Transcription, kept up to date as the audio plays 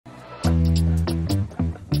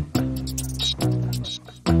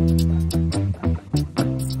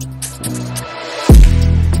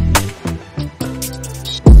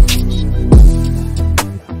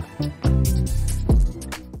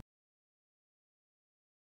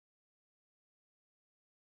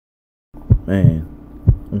Man,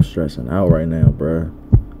 I'm stressing out right now, bruh.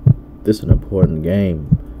 This is an important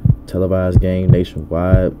game. Televised game,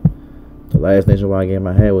 nationwide. The last nationwide game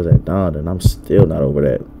I had was at Donda, and I'm still not over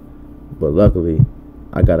that. But luckily,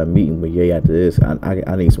 I got a meeting with Ye after this.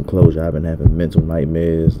 I need some closure. I've been having mental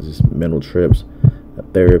nightmares, just mental trips, a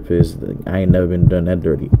therapist. I ain't never been done that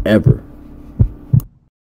dirty, ever.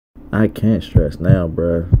 I can't stress now,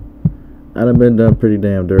 bruh. I done been done pretty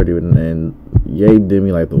damn dirty, and Ye did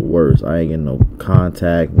me like the worst. I ain't getting no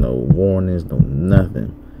contact, no warnings, no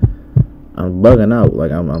nothing. I'm bugging out,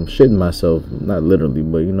 like I'm shitting myself, not literally,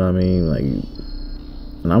 but you know what I mean, like.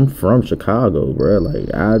 And I'm from Chicago, bro.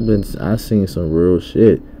 Like I seen some real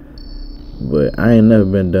shit, but I ain't never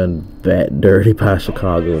been done that dirty by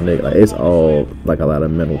Chicago nigga. Like it's all like a lot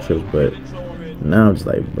of mental trips, but now I'm just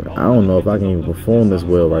like, bro, I don't know if I can even perform this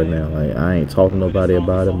well right now. Like I ain't talking to nobody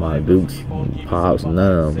about it. My dukes, pops,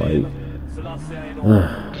 none of them. Like,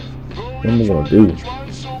 what am I gonna do,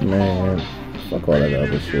 man? Fuck all that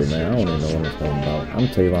other shit, man. I don't even know what I'm talking about. I'm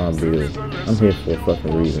Tayvon Bill. I'm here for a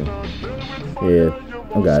fucking reason. Yeah,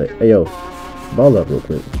 I got it. Hey yo, ball up real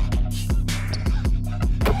quick.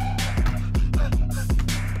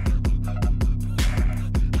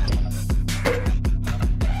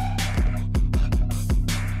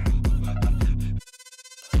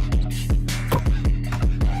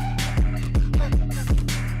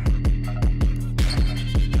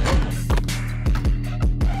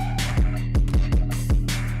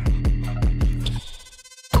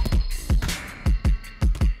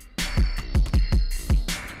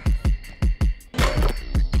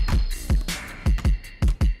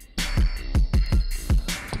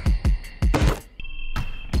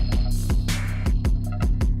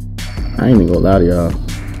 I ain't even gonna lie to y'all.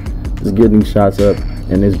 Just getting these shots up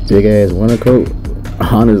in this big ass winter coat,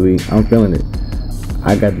 honestly, I'm feeling it.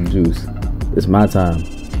 I got the juice. It's my time.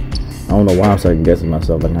 I don't know why I'm second guessing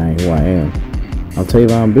myself, like I ain't who I am. I'm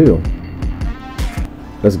Tayvon Bill.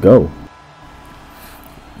 Let's go.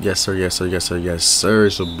 Yes sir, yes sir, yes sir, yes sir.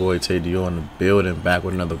 It's your boy Tay Dior in the building, back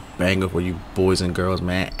with another banger for you boys and girls,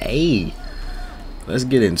 man. Hey, let's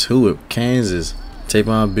get into it. Kansas,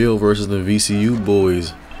 Tayvon Bill versus the VCU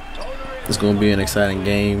boys. It's going to be an exciting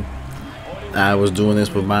game. I was doing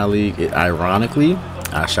this with my league. Ironically,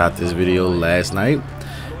 I shot this video last night.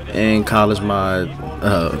 And college mod,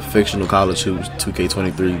 fictional college hoops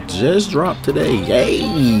 2K23 just dropped today.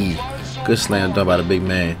 Yay! Good slam dunk by the big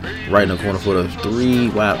man. Right in the corner for the three,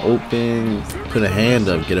 wide open. Put a hand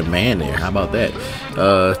up, get a man there. How about that?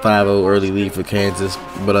 5-0 early lead for Kansas.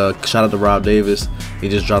 But shout out to Rob Davis. He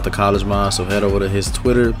just dropped the college mod, so head over to his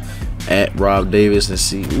Twitter at Rob Davis and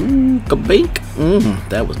see. Ooh, kabink.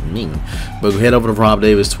 That was mean. But head over to Rob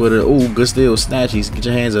Davis Twitter. Ooh, good steal, snatchies. Get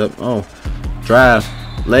your hands up. Oh, drive,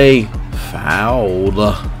 lay, foul,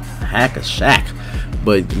 hack a shack.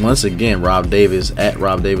 But once again, Rob Davis at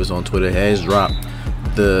Rob Davis on Twitter has dropped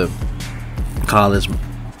the college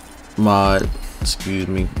mod. Excuse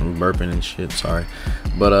me, I'm burping and shit. Sorry,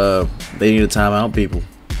 but they need a timeout, people.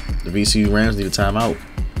 The VCU Rams need a timeout.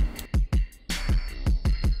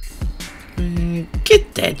 Man,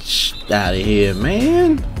 get that shit out of here,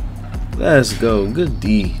 man. Let's go. Good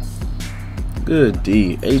D. Good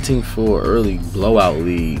D. 18-4 early blowout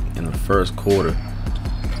lead in the first quarter.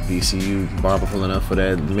 VCU Barber pulling up for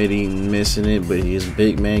that midi, missing it, but his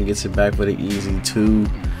big man gets it back for the easy two.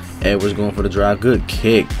 Edwards going for the drive. Good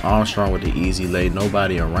kick. Armstrong with the easy lay.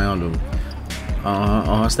 Nobody around him.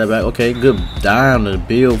 Step back. Okay, good dime to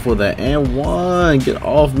Bill for that and one. Get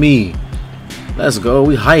off me. Let's go.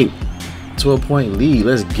 We hype. 12-point lead.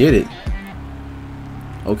 Let's get it.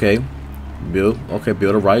 Okay, Bill. Okay,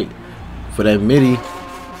 Bill to right for that midi.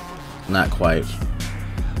 Not quite.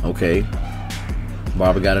 Okay.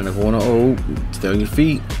 Barber got in the corner. Oh, stay on your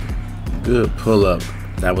feet. Good pull up.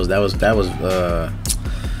 That was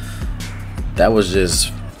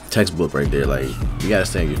just textbook right there. Like, you gotta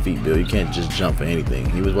stay on your feet, Bill. You can't just jump for anything.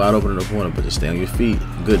 He was wide open in the corner, but just stay on your feet.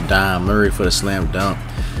 Good dime. Murray for the slam dunk.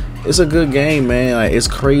 It's a good game, man. Like, it's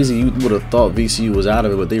crazy. You would have thought VCU was out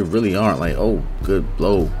of it, but they really aren't. Like, oh, good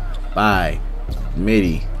blow. Bye.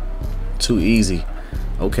 Midi. Too easy.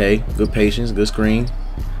 Okay. Good patience. Good screen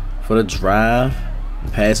for the drive.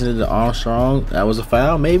 Passing it to Armstrong. That was a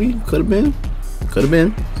foul, maybe. Could have been. Could have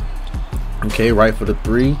been. Okay, right for the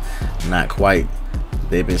three. Not quite.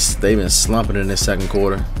 They've been slumping in this second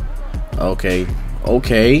quarter. Okay.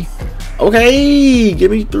 Okay. Okay.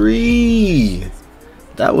 Give me three.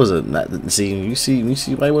 That was a you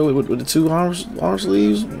see right with the two arm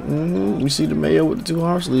sleeves. You see the Mayo with the two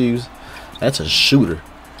arm sleeves. That's a shooter.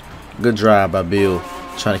 Good drive by Bill.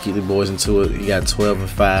 Trying to keep the boys into it. He got 12 and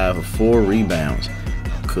 5 for 4 rebounds.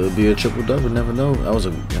 Could be a triple double. Never know. That was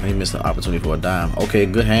he missed the opportunity for a dime. Okay,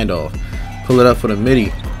 good handoff. Pull it up for the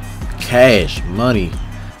midi. Cash money.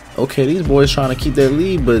 Okay, these boys trying to keep that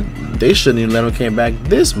lead, but they shouldn't even let them came back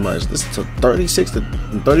this much. This is 36 to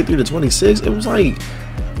 33 to 26. It was like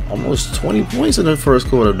almost 20 points in the first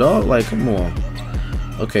quarter, dog. Like, come on.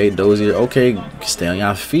 Okay, Dozier. Okay, stay on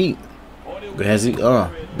your feet. Good has he?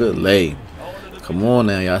 Good lay. Come on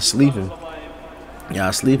now, y'all sleeping.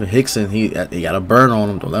 Y'all sleeping. Hickson, he got a burn on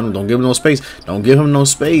him. Don't give him no space. Don't give him no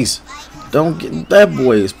space. Don't get that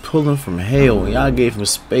boy is pulling from hell. Y'all gave him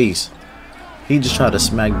space. He just tried to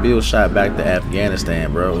smack Bill's shot back to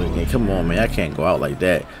Afghanistan, bro. And come on, man. I can't go out like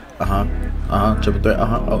that. Triple threat.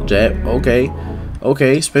 Oh, jab. Okay.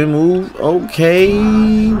 Okay. Spin move. Okay.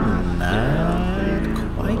 Not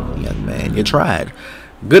quite yet, man. You tried.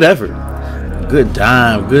 Good effort. Good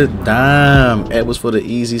dime. Good dime. Edwards for the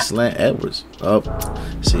easy slant. Edwards. Up.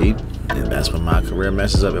 See? And that's when my career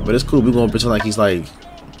messes up. But it's cool. We're going to pretend like he's like,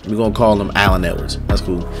 we're going to call him Allen Edwards. That's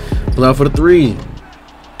cool. Pull out for the 3.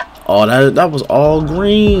 Oh, that was all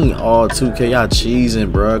green. Oh, 2K, y'all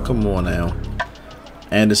cheesing, bro. Come on now.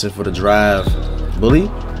 Anderson for the drive. Bully.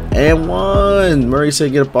 And 1. Murray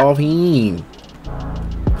said get up off him.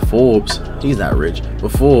 Forbes. He's not rich.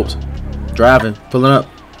 But Forbes. Driving. Pulling up.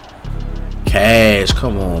 Cash.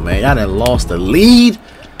 Come on, man. Y'all done lost the lead.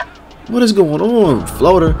 What is going on?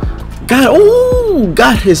 Floater.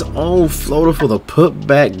 Got his own floater for the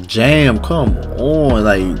putback jam. Come on.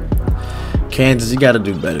 Like, Kansas, you got to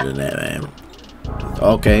do better than that, man.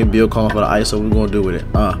 Okay, Bill calling for the ISO. What we going to do with it?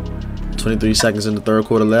 23 seconds in the third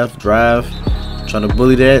quarter left. Drive. Trying to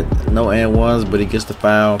bully that. No and ones, but he gets the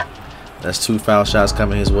foul. That's 2 foul shots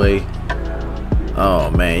coming his way.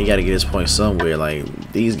 Oh, man, you got to get his point somewhere. Like,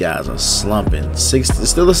 these guys are slumping. It's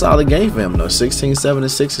still a solid game for him, though. 16, 7,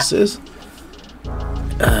 and 6 assists.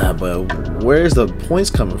 But where's the points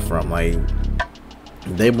coming from? Like,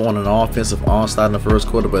 they want an offensive onslaught in the first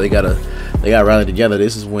quarter, but they gotta rally together.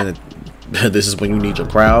 This is when you need your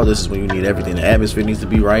crowd. This is when you need everything. The atmosphere needs to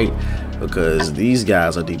be right, because these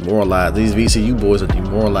guys are demoralized. These VCU boys are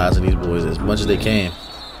demoralizing these boys as much as they can.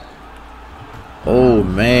 Oh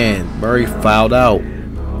man, Murray fouled out.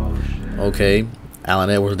 Okay, Allen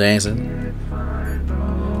Edwards dancing.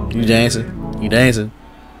 You dancing? You dancing?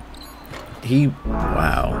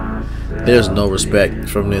 Wow. There's no respect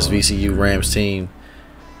from this VCU Rams team.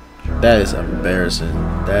 That is embarrassing.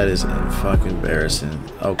 That is fucking embarrassing.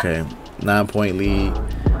 Okay, 9-point lead.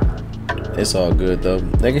 It's all good though.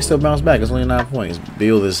 They can still bounce back. It's only 9 points.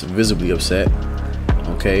 Bill is visibly upset.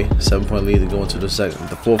 Okay, 7-point lead to go into the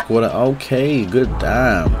fourth quarter. Okay, good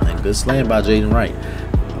dime and good slam by Jaden Wright.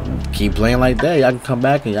 Keep playing like that. Y'all can come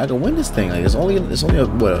back and y'all can win this thing. Like it's only a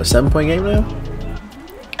 7-point game now.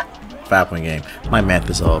 5-point game. My math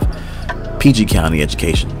is off. PG County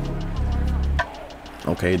education.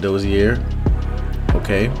 Okay, Dozier.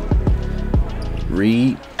 Okay.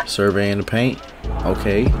 Reed surveying the paint.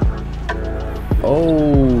 Okay.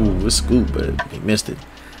 Oh, it's scoop, but he missed it.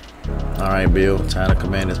 All right, Bill. Time to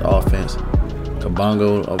command this offense.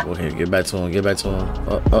 Kabongo. Oh, okay, get back to him. Get back to him.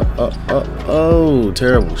 Oh,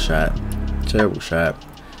 terrible shot. Terrible shot.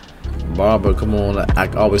 Barber, come on. I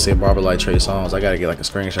always say Barber like Trey Songz. I gotta get like a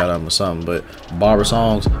screenshot of him or something. But Barber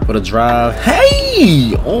Songs for the drive.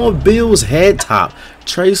 Hey! On Bill's head top.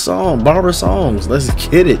 Trey Songz, Barber Songs. Let's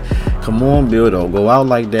get it. Come on, Bill. Don't go out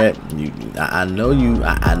like that. I know you.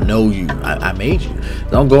 I know you. I made you.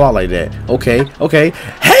 Don't go out like that. Okay. Okay.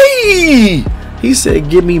 Hey! He said,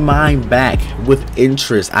 give me mine back with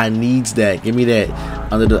interest. I needs that. Give me that.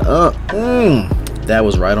 Under the That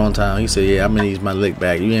was right on time. He said, yeah, I'm gonna need my lick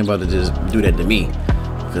back. You ain't about to just do that to me.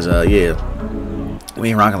 Because yeah, we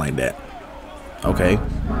ain't rocking like that. Okay.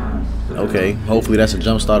 Okay. Hopefully that's a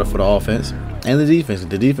jump starter for the offense. And the defense.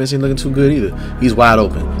 The defense ain't looking too good either. He's wide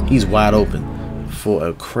open. He's wide open. For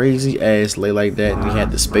a crazy ass lay like that, and he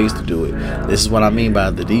had the space to do it. This is what I mean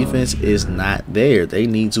by the defense is not there. They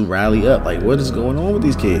need to rally up. Like, what is going on with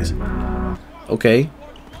these kids? Okay.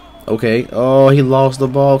 Okay. Oh, he lost the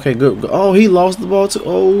ball. Okay, good. Oh, he lost the ball too.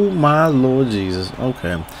 Oh my Lord Jesus.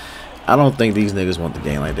 Okay. I don't think these niggas want the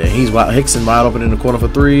game like that. He's Hickson wide open in the corner for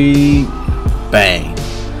 3. Bang.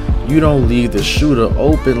 You don't leave the shooter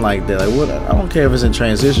open like that. Like, what? I don't care if it's in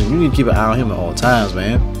transition. You need to keep an eye on him at all times,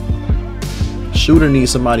 man. Shooter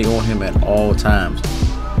needs somebody on him at all times.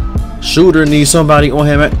 Shooter needs somebody on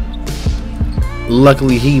him at.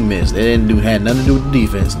 Luckily he missed. It had nothing to do with the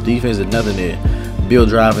defense. The defense did nothing there. Bill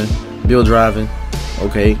driving. Bill driving.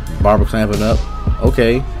 Okay. Barber clamping up.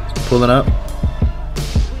 Okay. Pulling up.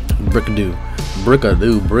 Brickadoo.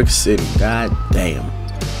 Brickadoo. Brick City. God damn.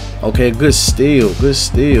 Okay. Good steal. Good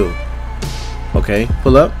steal. Okay,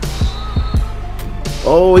 pull up.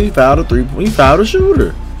 Oh, he fouled a three. He fouled a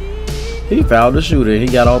shooter. He fouled the shooter. He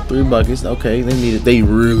got all 3 buckets. Okay, they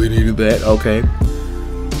really needed that. Okay.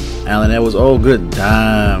 Allen, that was good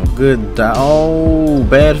dime. Good dime. Oh,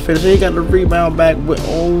 bad finish. He got the rebound back. But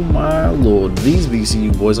oh my lord, these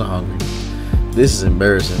VCU boys are hungry. This is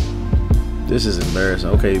embarrassing. This is embarrassing.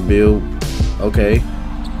 Okay, Bill. Okay.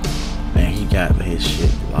 Man, he got his shit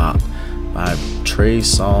blocked by Trey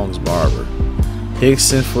Songz Barber.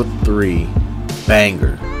 Hickson for 3.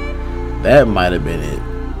 Banger. That might have been it.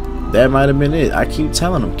 That might have been it. I keep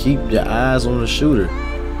telling them, keep your eyes on the shooter.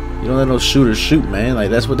 You don't let no shooters shoot, man. Like,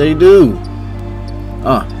 that's what they do.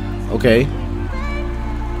 Okay.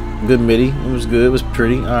 Good midi. It was good. It was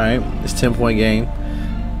pretty. Alright. It's a 10-point game.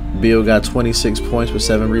 Bill got 26 points with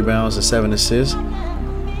 7 rebounds and 7 assists.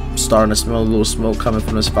 Starting to smell a little smoke coming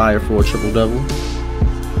from this fire for a triple-double.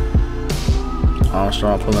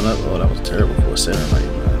 Armstrong pulling up. Oh, that was terrible for a center. Like,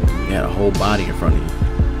 you had a whole body in front of you.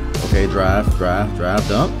 Okay, drive,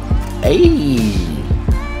 dunk. Hey,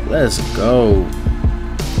 let's go.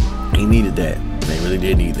 He needed that. They really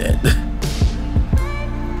did need that.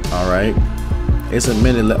 All right, it's a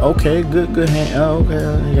minute left. Okay, good hand. Oh,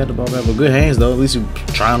 okay, he got the ball back, but good hands though. At least you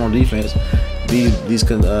trying on defense. These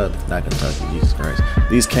not Kentucky. Jesus Christ.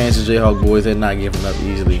 These Kansas Jayhawk boys, they're not giving up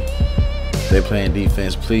easily. They're playing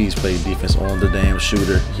defense. Please play defense on the damn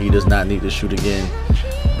shooter. He does not need to shoot again.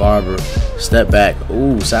 Barber, step back.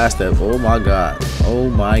 Ooh, sidestep. Oh my god. Oh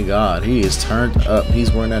my god. He is turned up.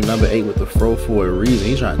 He's wearing that number 8 with the fro for a reason.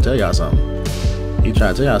 He's trying to tell y'all something. He's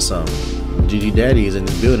trying to tell y'all something. GG Daddy is in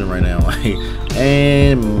the building right now.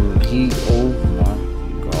 And he, oh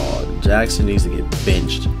my god. Jackson needs to get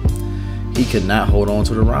benched. He could not hold on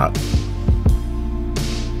to the rock.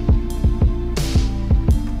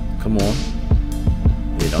 Come on.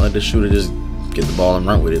 Yeah, don't let the shooter just get the ball and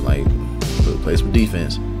run with it. Like, play some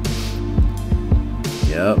defense.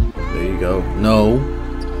 Yep, there you go. No,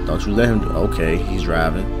 don't you let him do. Okay, he's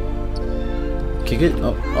driving. Kick it.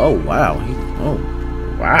 Oh wow.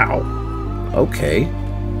 Wow. Okay.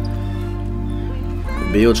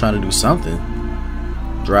 Bill trying to do something.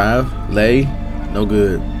 Drive, lay, no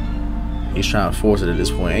good. He's trying to force it at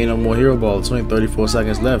this point. Ain't no more hero ball. It's only 34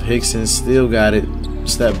 seconds left. Hickson still got it.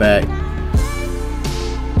 Step back.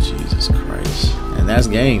 Jesus Christ. And that's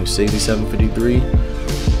game. 67-53.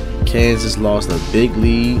 Kansas lost a big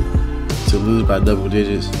lead to lose by double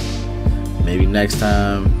digits. Maybe next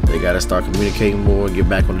time they got to start communicating more, get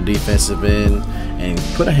back on the defensive end, and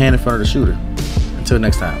put a hand in front of the shooter. Until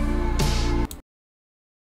next time.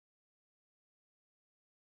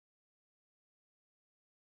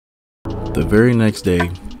 The very next day,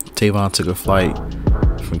 Tayvon took a flight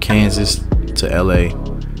from Kansas to LA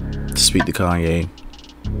to speak to Kanye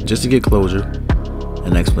just to get closure,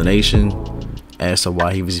 an explanation as to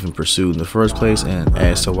why he was even pursued in the first place, and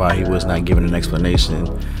as to why he was not given an explanation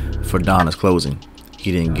for Donna's closing.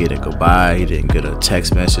 He didn't get a goodbye, he didn't get a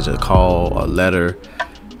text message, a call, a letter.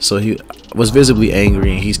 So he was visibly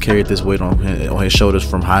angry, and he's carried this weight on his shoulders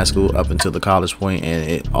from high school up until the college point, and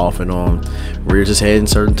it off and on rears his head in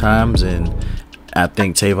certain times. And I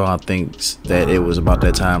think Tayvon thinks that it was about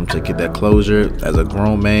that time to get that closure. As a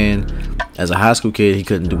grown man, as a high school kid, he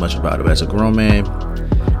couldn't do much about it, but as a grown man,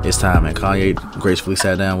 it's time. And Kanye gracefully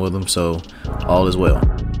sat down with him, so all is well.